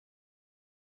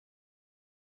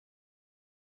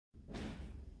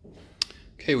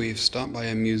Okay, we've stopped by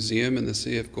a museum in the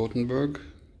city of Gothenburg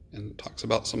and it talks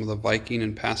about some of the Viking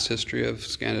and past history of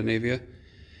Scandinavia.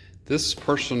 This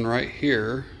person right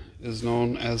here is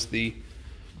known as the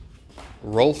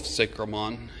Rolf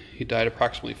Sakromon. He died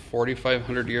approximately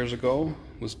 4,500 years ago,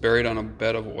 was buried on a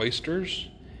bed of oysters,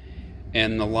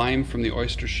 and the lime from the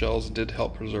oyster shells did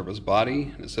help preserve his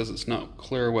body. And it says it's not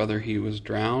clear whether he was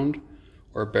drowned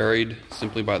or buried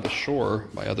simply by the shore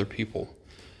by other people.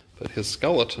 But his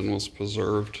skeleton was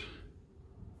preserved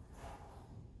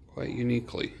quite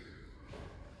uniquely.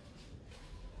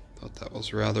 Thought that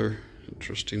was rather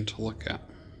interesting to look at.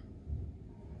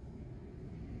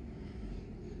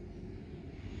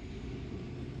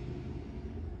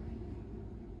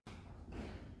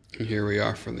 And here we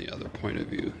are from the other point of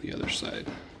view, the other side.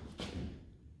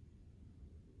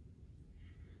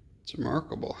 It's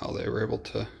remarkable how they were able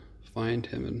to find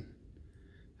him and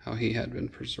how he had been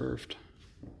preserved.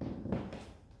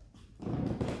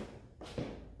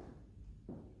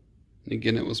 And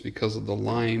again, it was because of the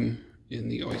lime in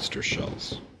the oyster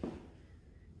shells.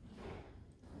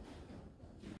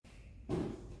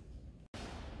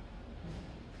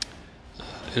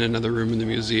 In another room in the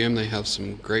museum, they have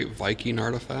some great Viking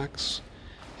artifacts,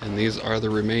 and these are the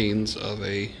remains of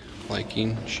a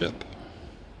Viking ship.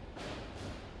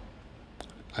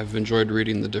 I've enjoyed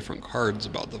reading the different cards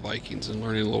about the Vikings and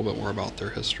learning a little bit more about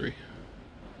their history.